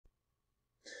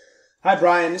Hi,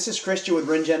 Brian. This is Christian with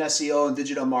RenGen SEO and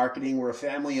Digital Marketing. We're a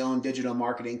family-owned digital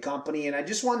marketing company, and I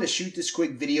just wanted to shoot this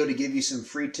quick video to give you some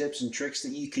free tips and tricks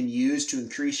that you can use to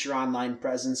increase your online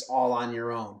presence all on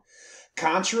your own.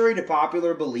 Contrary to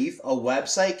popular belief, a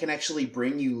website can actually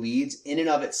bring you leads in and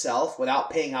of itself without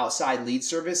paying outside lead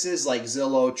services like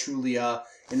Zillow, Trulia,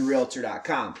 and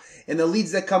Realtor.com. And the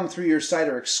leads that come through your site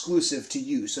are exclusive to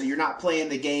you. So you're not playing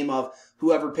the game of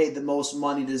whoever paid the most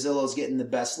money to Zillow is getting the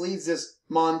best leads this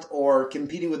month or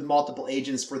competing with multiple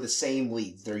agents for the same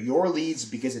leads. They're your leads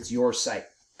because it's your site.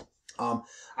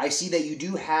 I see that you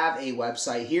do have a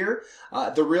website here.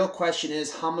 The real question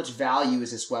is, how much value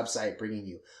is this website bringing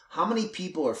you? How many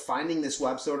people are finding this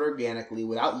website organically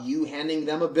without you handing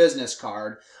them a business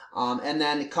card and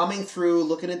then coming through,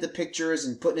 looking at the pictures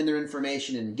and putting in their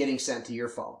information and getting sent to your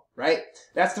phone, right?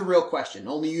 That's the real question.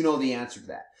 Only you know the answer to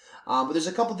that. But there's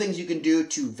a couple things you can do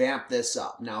to vamp this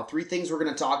up. Now, 3 things we're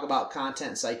going to talk about: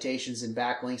 content, citations, and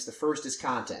backlinks. The first is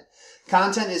content.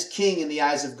 Content is king in the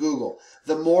eyes of Google.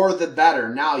 The more, the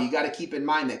better. Now, you got to keep in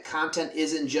mind that content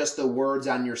isn't just the words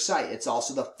on your site. It's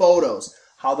also the photos,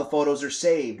 how the photos are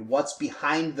saved, what's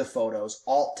behind the photos,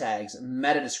 alt tags,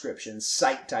 meta descriptions,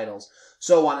 site titles,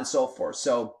 so on and so forth.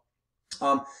 So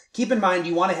keep in mind,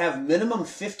 you want to have minimum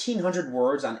 1,500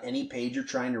 words on any page you're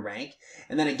trying to rank.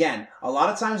 And then again, a lot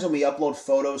of times when we upload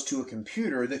photos to a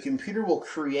computer, the computer will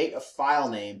create a file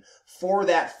name for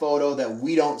that photo that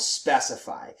we don't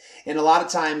specify. And a lot of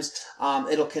times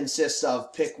it'll consist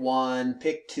of pick 1,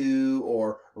 pick 2,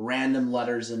 or random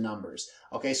letters and numbers.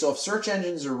 Okay, so if search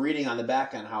engines are reading on the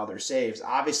back end how they're saved,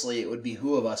 obviously it would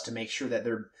behoove us to make sure that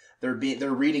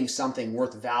they're reading something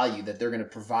worth value, that they're going to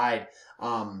provide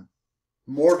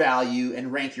more value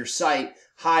and rank your site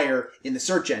higher in the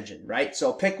search engine, right?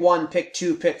 So pick 1, pick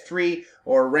 2, pick 3,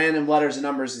 or random letters and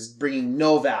numbers is bringing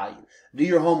no value. Do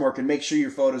your homework and make sure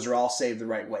your photos are all saved the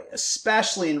right way,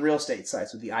 especially in real estate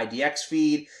sites with the IDX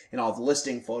feed and all the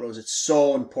listing photos. It's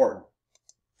so important.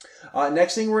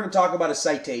 Next thing we're going to talk about is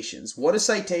citations. What a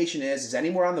citation is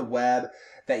anywhere on the web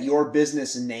that your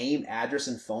business name, address,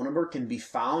 and phone number can be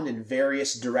found in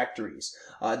various directories.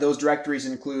 Those directories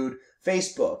include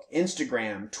Facebook,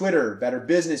 Instagram, Twitter, Better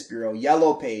Business Bureau,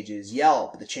 Yellow Pages,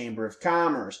 Yelp, the Chamber of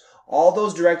Commerce. All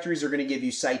those directories are going to give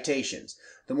you citations.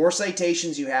 The more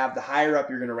citations you have, the higher up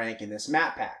you're going to rank in this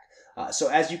map pack. So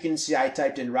as you can see, I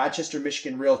typed in Rochester,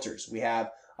 Michigan Realtors. We have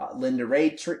Linda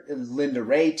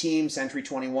Ray Team, Century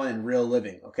 21, and Real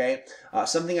Living. Okay.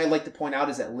 Something I'd like to point out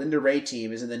is that Linda Ray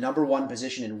Team is in the #1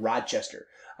 position in Rochester,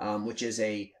 which is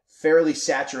a fairly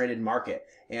saturated market.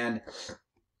 And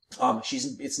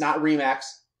it's not Remax,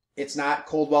 it's not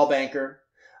Coldwell Banker,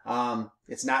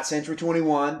 it's not Century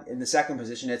 21 in the 2nd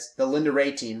position. It's the Linda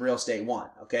Ray Team, Real Estate 1.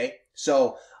 Okay,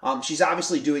 so she's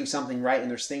obviously doing something right,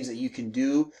 and there's things that you can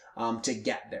do to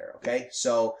get there. Okay,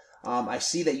 so I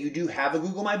see that you do have a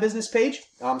Google My Business page,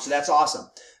 so that's awesome.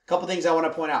 A couple things I want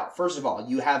to point out. First of all,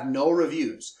 you have no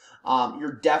reviews.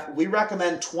 We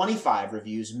recommend 25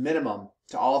 reviews minimum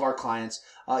to all of our clients.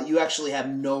 You actually have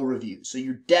no reviews. So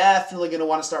you're definitely going to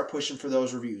want to start pushing for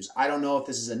those reviews. I don't know if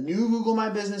this is a new Google My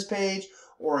Business page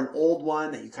or an old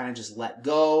one that you kind of just let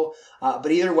go.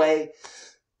 But either way,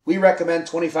 we recommend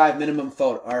 25 minimum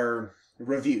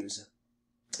reviews.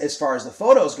 As far as the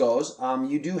photos goes,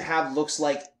 you do have, looks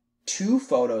like, 2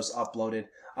 photos uploaded.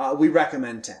 We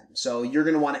recommend 10. So you're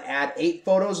going to want to add 8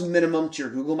 photos minimum to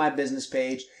your Google My Business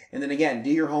page. And then again, do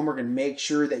your homework and make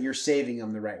sure that you're saving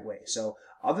them the right way. So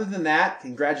other than that,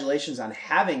 congratulations on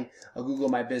having a Google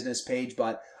My Business page.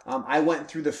 But I went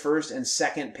through the 1st and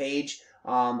 2nd page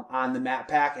on the map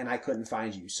pack and I couldn't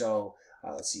find you. So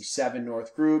let's see,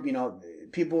 7NorthGroup,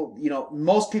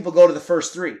 most people go to the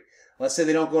first 3. Let's say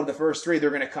they don't go to the first 3, they're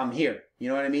going to come here. You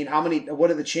know what I mean? What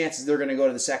are the chances they're going to go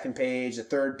to the 2nd page, the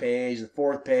 3rd page, the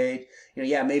 4th page?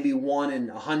 Yeah, maybe 1 in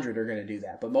 100 are going to do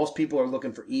that. But most people are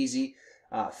looking for easy,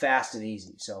 fast and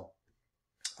easy. So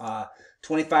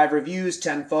 25 reviews,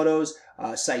 10 photos,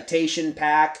 citation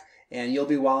pack, and you'll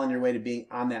be well on your way to being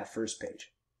on that first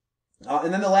page.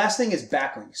 And then the last thing is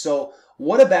backlinks. So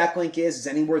what a backlink is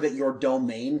anywhere that your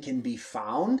domain can be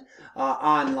found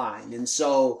online. And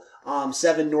so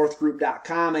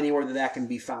 7NorthGroup.com, anywhere that can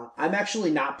be found. I'm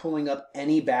actually not pulling up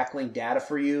any backlink data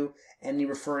for you, any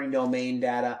referring domain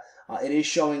data. It is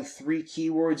showing 3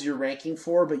 keywords you're ranking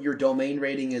for, but your domain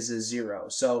rating is a 0.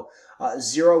 So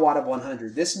 0 out of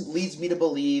 100. This leads me to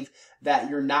believe that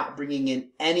you're not bringing in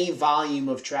any volume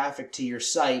of traffic to your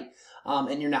site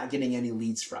and you're not getting any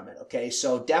leads from it. Okay,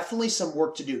 so definitely some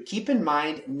work to do. Keep in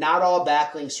mind, not all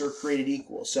backlinks are created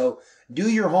equal. So do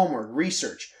your homework,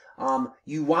 research.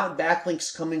 You want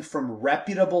backlinks coming from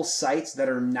reputable sites that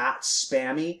are not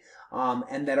spammy,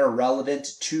 and that are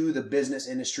relevant to the business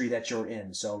industry that you're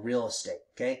in. So real estate,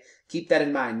 okay? Keep that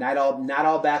in mind. Not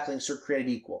all backlinks are created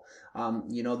equal.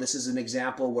 This is an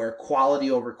example where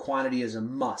quality over quantity is a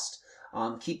must.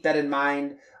 Keep that in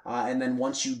mind. And then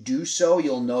once you do so,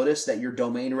 you'll notice that your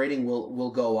domain rating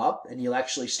will go up and you'll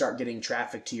actually start getting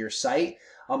traffic to your site.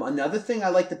 Another thing I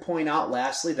like to point out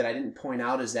lastly that I didn't point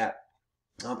out is that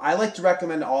I like to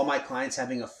recommend to all my clients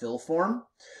having a fill form.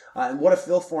 And what a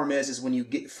fill form is when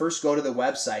you first go to the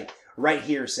website right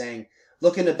here saying,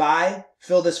 looking to buy,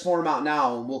 fill this form out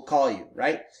now and we'll call you,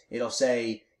 right? It'll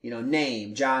say,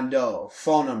 name, John Doe,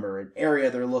 phone number, an area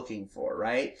they're looking for,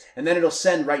 right? And then it'll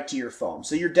send right to your phone.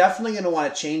 So you're definitely going to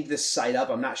want to change this site up.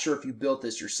 I'm not sure if you built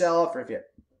this yourself or if you have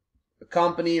a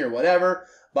company or whatever,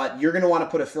 but you're going to want to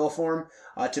put a fill form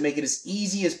to make it as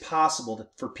easy as possible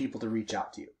for people to reach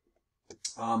out to you.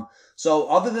 So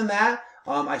other than that,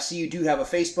 I see you do have a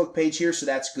Facebook page here, so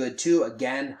that's good too.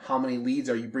 Again, how many leads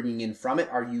are you bringing in from it?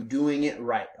 Are you doing it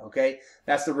right? Okay,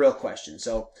 that's the real question.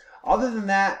 So other than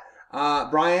that,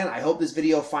 Brian, I hope this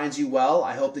video finds you well.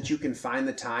 I hope that you can find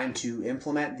the time to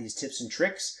implement these tips and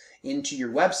tricks into your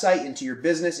website, into your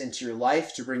business, into your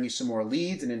life to bring you some more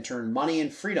leads and in turn money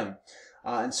and freedom.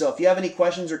 And so if you have any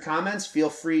questions or comments, feel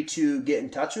free to get in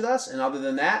touch with us. And other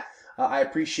than that, I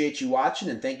appreciate you watching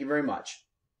and thank you very much.